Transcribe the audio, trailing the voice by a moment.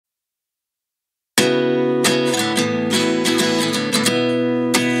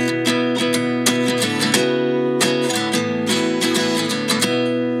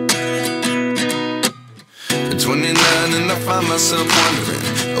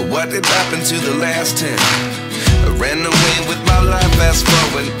What did happen to the last 10? I ran away with my life, fast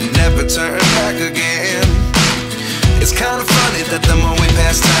forward, never turn back again. It's kinda funny that the more we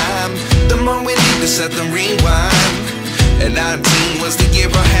pass time, the more we need to set the rewind. And 19 was the year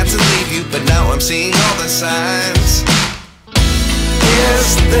I had to leave you, but now I'm seeing all the signs. Is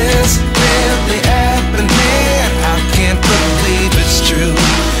this really happening? I can't believe it's true.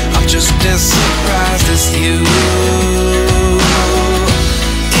 I'm just as surprised as you.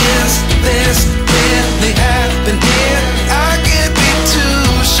 Is this really happening? I can't be too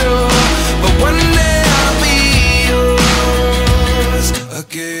sure, but one day I'll be yours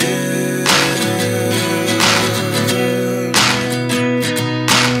again.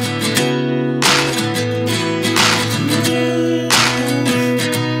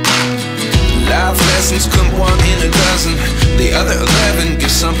 Life lessons come one in a dozen. The other 11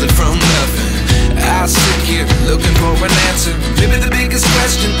 get something from nothing. I sit here looking for an answer. Maybe the biggest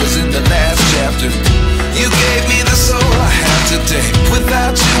question was in the last chapter. You gave me the soul I have today.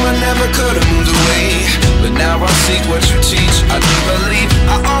 Without you I never could have moved away. But now I see what you teach. I do believe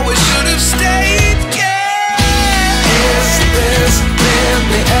I always should have stayed. Yeah. Is this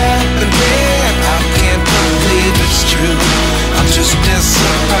really happening? I can't believe it's true. I'm just as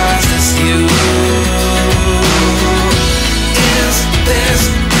surprised as you. Is this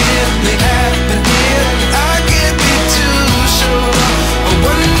really happening? I can't be too sure, but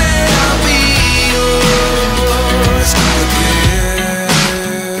one day I'll be yours again.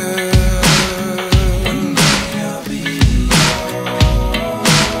 One day I'll be yours.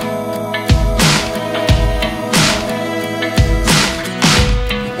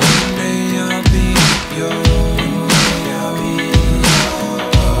 One day I'll be yours.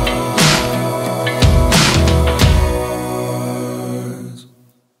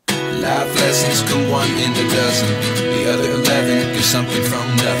 Life lessons come one in a dozen. The other 11 get something from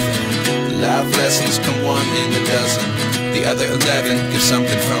nothing. Life lessons come one in a dozen. The other 11 get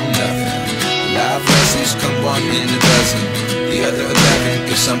something from nothing. Life lessons come one in a dozen. The other 11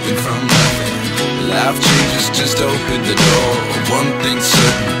 get something from nothing. Life changes just open the door. One thing's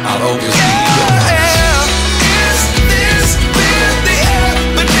certain, I'll always be yours. Is this really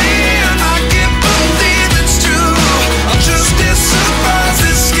happening? I can't believe it's true. I'm just as surprised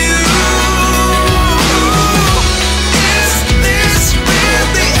as you.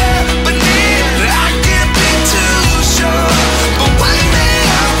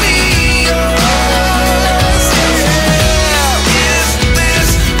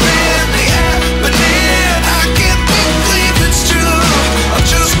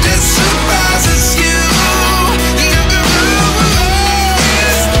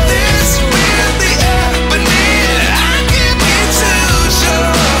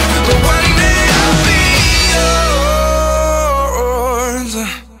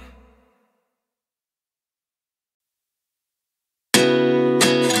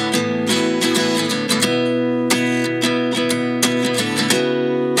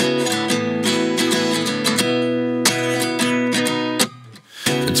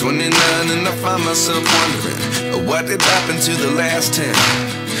 And I find myself wondering, what did happen to the last 10?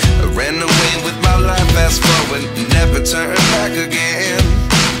 I ran away with my life, fast forward, never turn back again.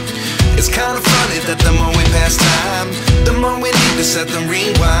 It's kinda funny that the more we pass time, the more we need to set the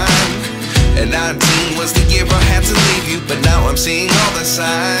rewind. And 19 was the year I had to leave you, but now I'm seeing all the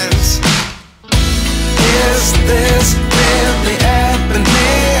signs. Is this really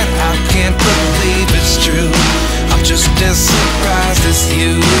happening? I can't believe it's true. I'm just as surprised as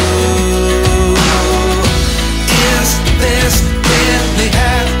you. Is this really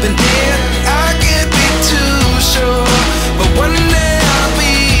happening? I can't be too sure, but one day I'll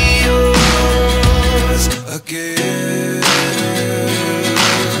be yours again.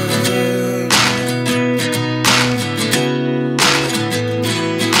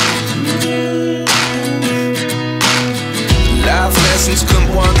 Life lessons come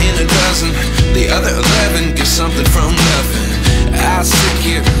one in a dozen. The other 11 get something from nothing. I sit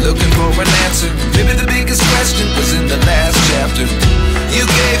here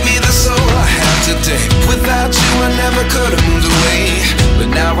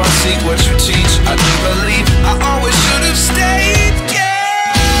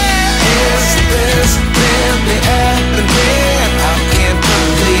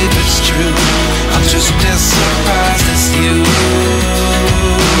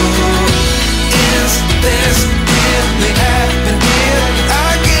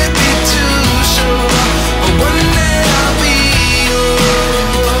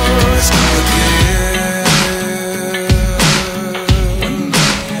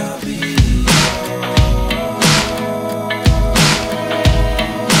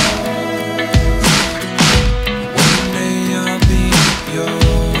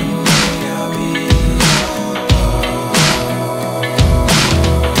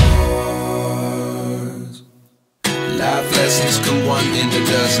a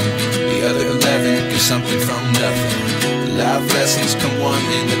dozen. The other 11 get something from nothing. Life lessons come one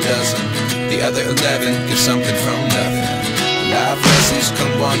in a dozen. The other 11 get something from nothing. Life lessons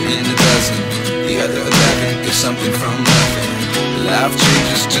come one in a dozen. The other 11 get something from nothing. Life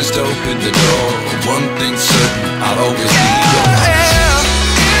changes, just open the door. One thing's certain, I'll always be yours.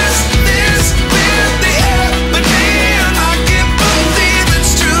 Is this really happening? I can't believe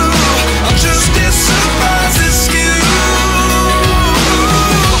it's true. I'm just as surprised as you.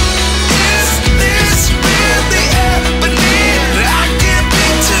 Is this really happening? I can't be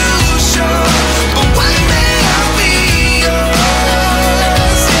too sure, but one day I'll be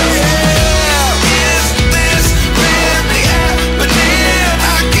yours. Is this really happening?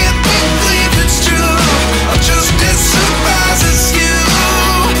 I can't believe it's true. I'm just as surprised as you.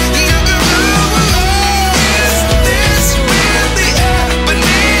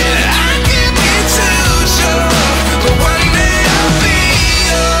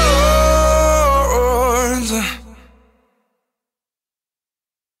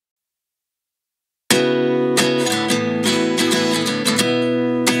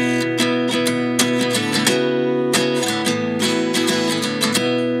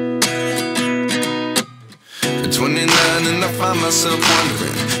 And I find myself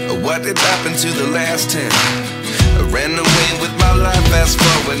wondering, what did happen to the last 10? I ran away with my life, fast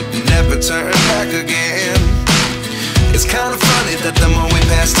forward, never turn back again. It's kind of funny that the more we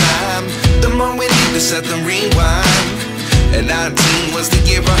pass time, the more we need to set the rewind. And 19 was the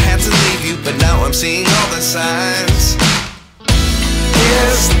year I had to leave you, but now I'm seeing all the signs.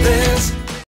 Is this